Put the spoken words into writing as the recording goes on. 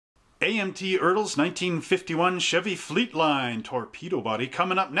AMT ERTL's 1951 Chevy Fleetline torpedo body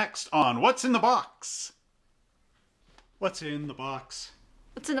coming up next on What's in the Box? What's in the box?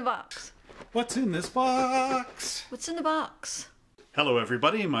 What's in the box? What's in this box? What's in the box? Hello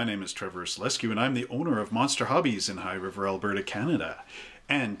everybody, my name is Trevor Selescu and I'm the owner of Monster Hobbies in High River, Alberta, Canada.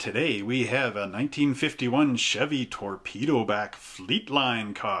 And today we have a 1951 Chevy torpedo back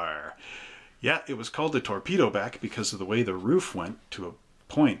Fleetline car. Yeah, it was called the torpedo back because of the way the roof went to a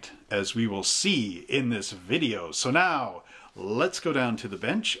point, as we will see in this video. So now, let's go down to the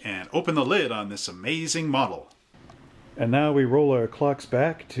bench and open the lid on this amazing model. And now we roll our clocks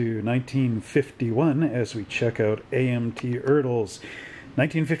back to 1951 as we check out AMT ERTL's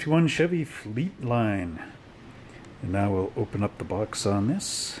 1951 Chevy Fleetline. And now we'll open up the box on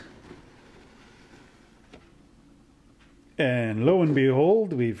this. And lo and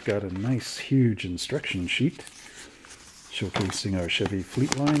behold, we've got a nice huge instruction sheet showcasing our Chevy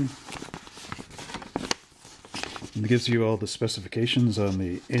Fleetline. And it gives you all the specifications on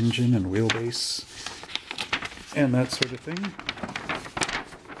the engine and wheelbase and that sort of thing.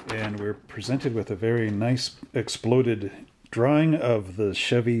 And we're presented with a very nice exploded drawing of the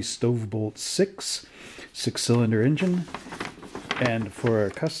Chevy Stovebolt 6 six-cylinder engine. And for our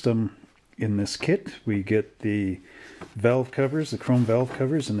custom in this kit, we get the valve covers, the chrome valve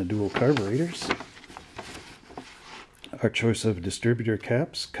covers, and the dual carburetors. Our choice of distributor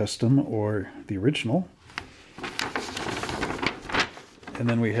caps, custom or the original. And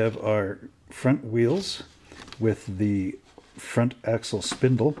then we have our front wheels with the front axle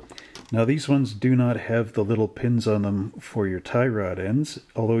spindle. Now these ones do not have the little pins on them for your tie rod ends,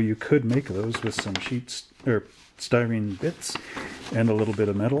 although you could make those with some sheets or styrene bits and a little bit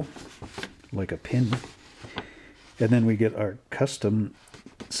of metal, like a pin. And then we get our custom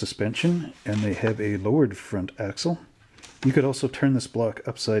suspension, and they have a lowered front axle. You could also turn this block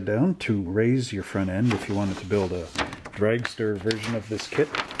upside down to raise your front end if you wanted to build a dragster version of this kit.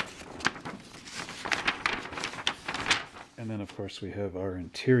 And then of course we have our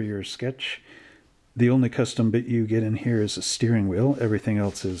interior sketch. The only custom bit you get in here is a steering wheel. Everything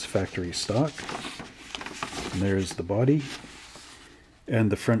else is factory stock. And there's the body.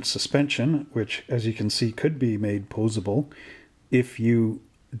 And the front suspension, which as you can see could be made posable if you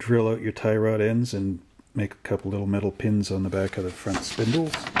drill out your tie rod ends and make a couple little metal pins on the back of the front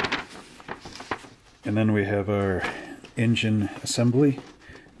spindles. And then we have our engine assembly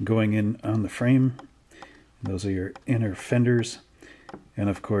going in on the frame. Those are your inner fenders, and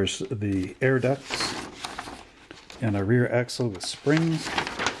of course the air ducts, and a rear axle with springs.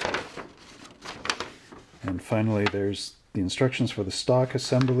 And finally there's the instructions for the stock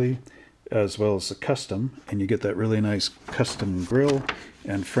assembly as well as the custom, and you get that really nice custom grille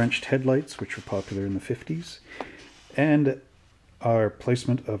and Frenched headlights, which were popular in the 50s, and our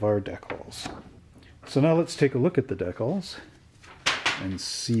placement of our decals. So now let's take a look at the decals and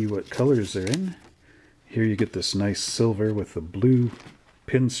see what colors they're in. Here you get this nice silver with the blue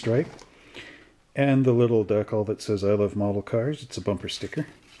pinstripe and the little decal that says I love model cars. It's a bumper sticker.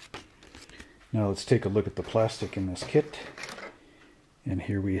 Now let's take a look at the plastic in this kit. And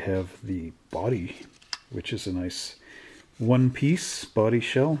here we have the body, which is a nice one-piece body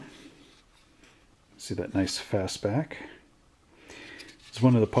shell. See that nice fastback? It's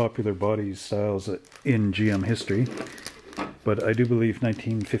one of the popular body styles in GM history, but I do believe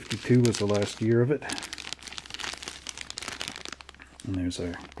 1952 was the last year of it. And there's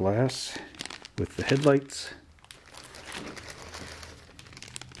our glass with the headlights.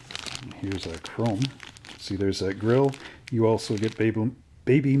 And here's our chrome. See, there's that grille. You also get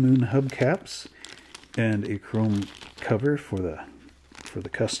baby moon hubcaps and a chrome cover for the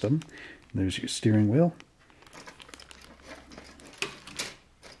custom. And there's your steering wheel.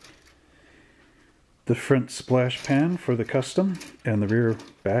 The front splash pan for the custom, and the rear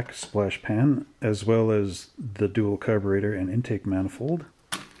back splash pan, as well as the dual carburetor and intake manifold.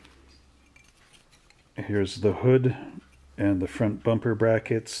 Here's the hood and the front bumper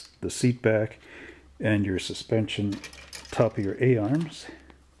brackets, the seat back, and your suspension, top of your A-arms.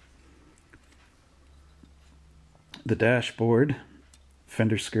 The dashboard,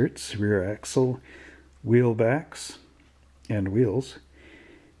 fender skirts, rear axle, wheel backs, and wheels.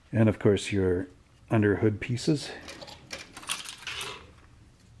 And of course your under hood pieces.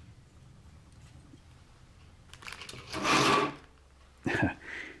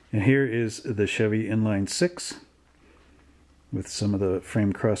 And here is the Chevy Inline 6 with some of the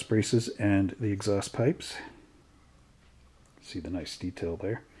frame cross braces and the exhaust pipes. See the nice detail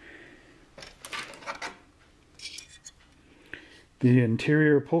there. The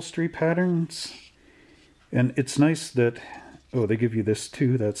interior upholstery patterns, and it's nice that Oh, they give you this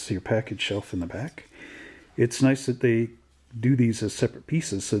too. That's your package shelf in the back. It's nice that they do these as separate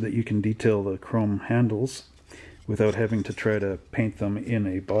pieces so that you can detail the chrome handles without having to try to paint them in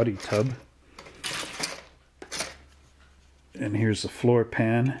a body tub. And here's the floor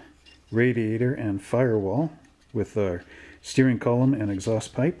pan, radiator, and firewall with our steering column and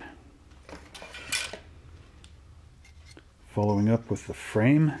exhaust pipe. Following up with the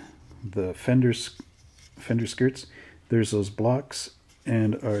frame, the fender skirts, there's those blocks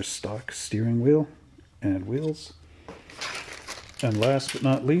and our stock steering wheel and wheels. And last but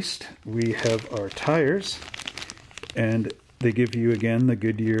not least, we have our tires, and they give you again the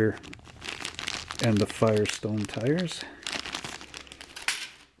Goodyear and the Firestone tires.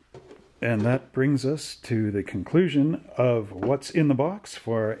 And that brings us to the conclusion of what's in the box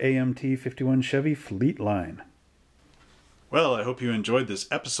for our AMT 51 Chevy Fleetline. Well, I hope you enjoyed this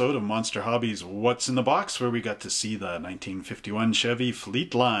episode of Monster Hobbies What's in the Box, where we got to see the 1951 Chevy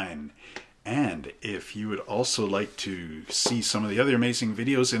Fleetline. And if you would also like to see some of the other amazing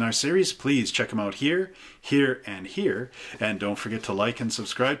videos in our series, please check them out here, here, and here. And don't forget to like and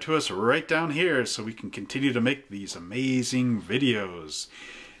subscribe to us right down here so we can continue to make these amazing videos.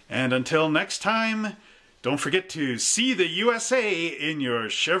 And until next time, don't forget to see the USA in your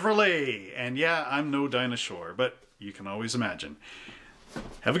Chevrolet. And yeah, I'm no dinosaur, but you can always imagine.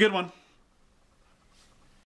 Have a good one.